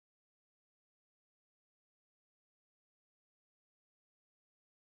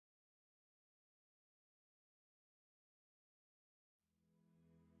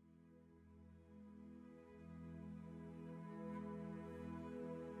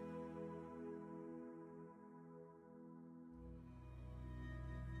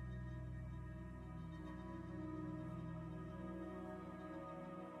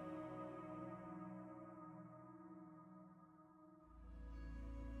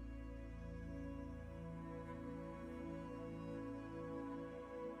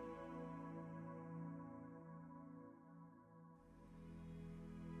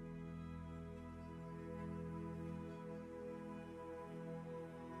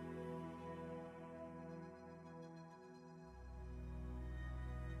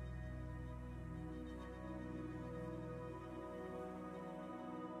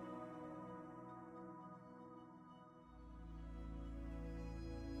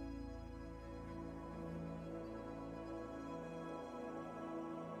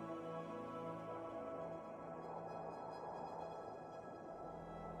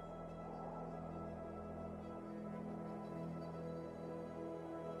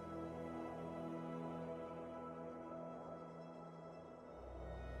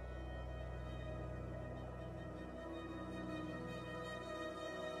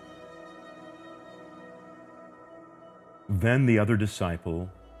Then the other disciple,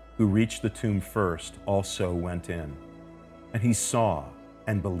 who reached the tomb first, also went in, and he saw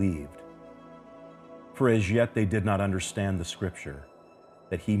and believed. For as yet they did not understand the scripture,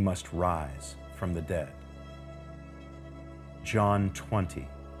 that he must rise from the dead. John 20,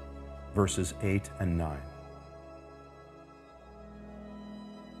 verses 8 and 9.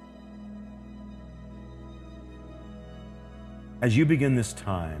 As you begin this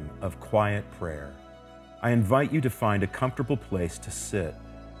time of quiet prayer, I invite you to find a comfortable place to sit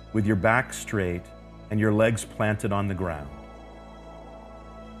with your back straight and your legs planted on the ground.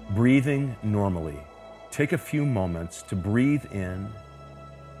 Breathing normally, take a few moments to breathe in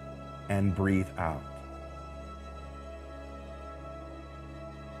and breathe out.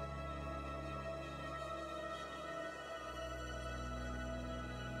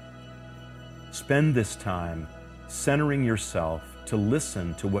 Spend this time centering yourself to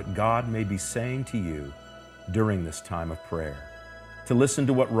listen to what God may be saying to you during this time of prayer, to listen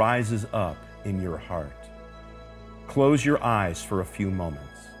to what rises up in your heart. Close your eyes for a few moments.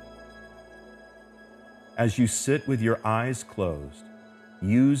 As you sit with your eyes closed,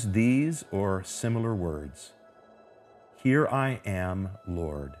 use these or similar words. Here I am,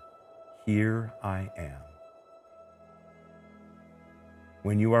 Lord. Here I am.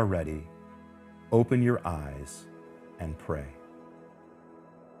 When you are ready, open your eyes and pray.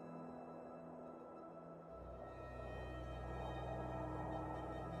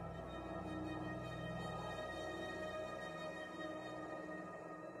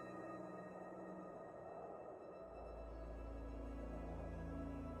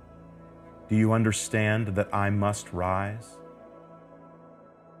 Do you understand that I must rise?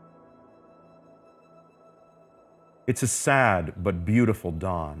 It's a sad but beautiful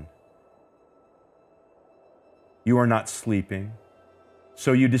dawn. You are not sleeping,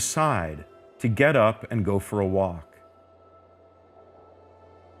 so you decide to get up and go for a walk.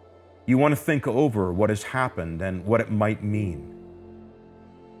 You want to think over what has happened and what it might mean.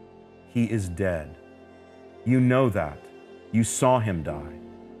 He is dead. You know that. You saw him die.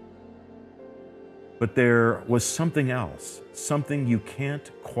 But there was something else, something you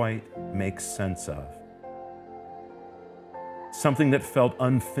can't quite make sense of. Something that felt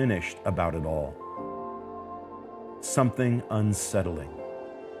unfinished about it all. Something unsettling.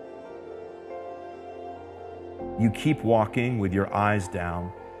 You keep walking with your eyes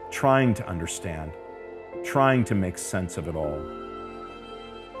down, trying to understand, trying to make sense of it all.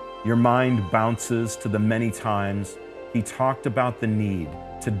 Your mind bounces to the many times he talked about the need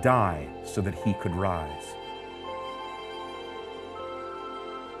to die so that he could rise.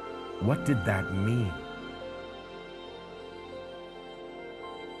 What did that mean?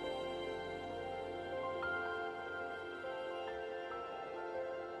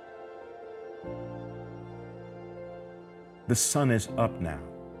 The sun is up now,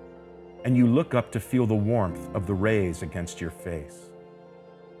 and you look up to feel the warmth of the rays against your face.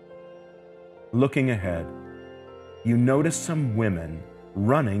 Looking ahead, you notice some women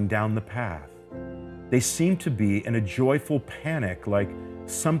running down the path. They seem to be in a joyful panic, like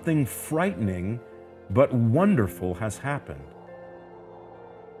something frightening but wonderful has happened.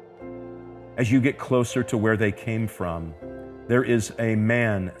 As you get closer to where they came from, there is a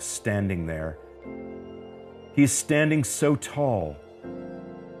man standing there. He's standing so tall,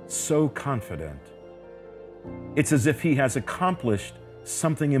 so confident. It's as if he has accomplished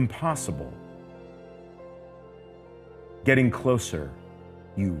something impossible. Getting closer,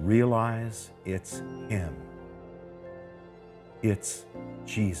 you realize it's him. It's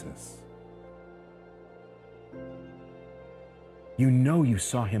Jesus. You know you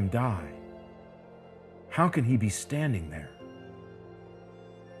saw him die. How can he be standing there?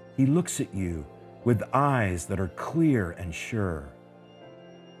 He looks at you with eyes that are clear and sure.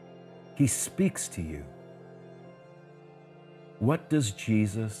 He speaks to you. What does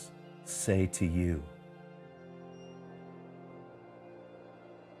Jesus say to you?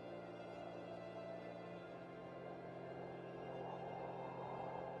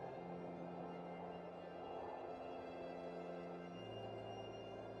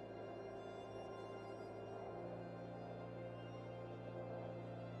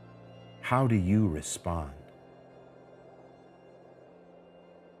 How do you respond?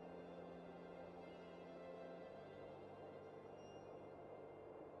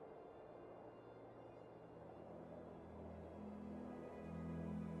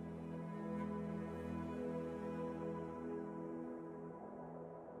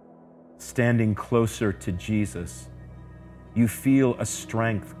 Standing closer to Jesus, you feel a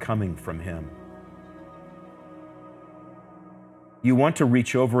strength coming from him. You want to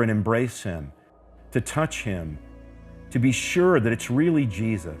reach over and embrace him, to touch him, to be sure that it's really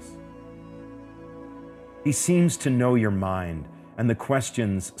Jesus. He seems to know your mind and the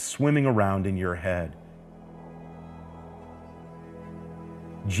questions swimming around in your head.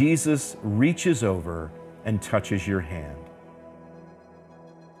 Jesus reaches over and touches your hand.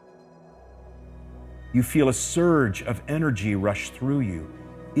 You feel a surge of energy rush through you.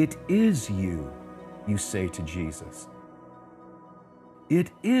 It is you, you say to Jesus.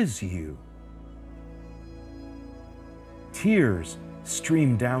 It is you. Tears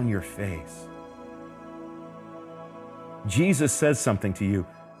stream down your face. Jesus says something to you.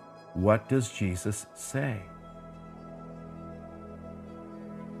 What does Jesus say?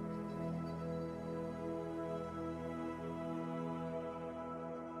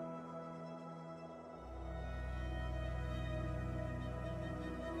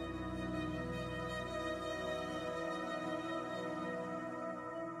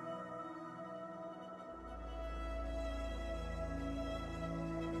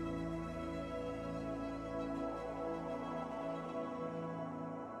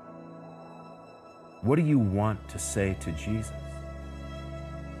 What do you want to say to Jesus?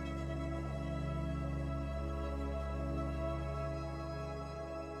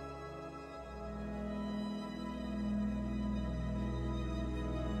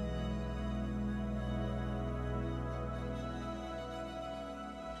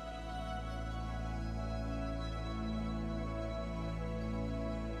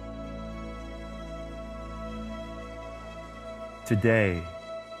 Today,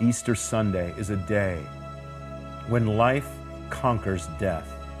 Easter Sunday, is a day when life conquers death.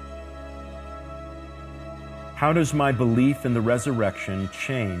 How does my belief in the resurrection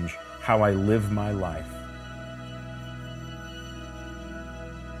change how I live my life?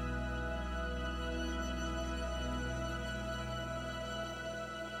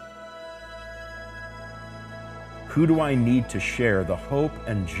 Who do I need to share the hope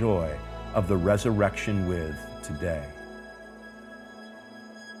and joy of the resurrection with today?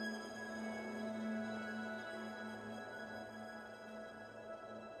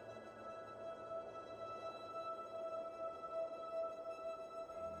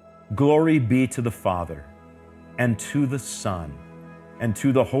 Glory be to the Father, and to the Son, and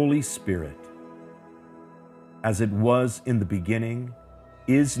to the Holy Spirit, as it was in the beginning,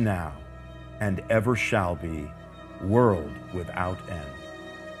 is now, and ever shall be, world without end.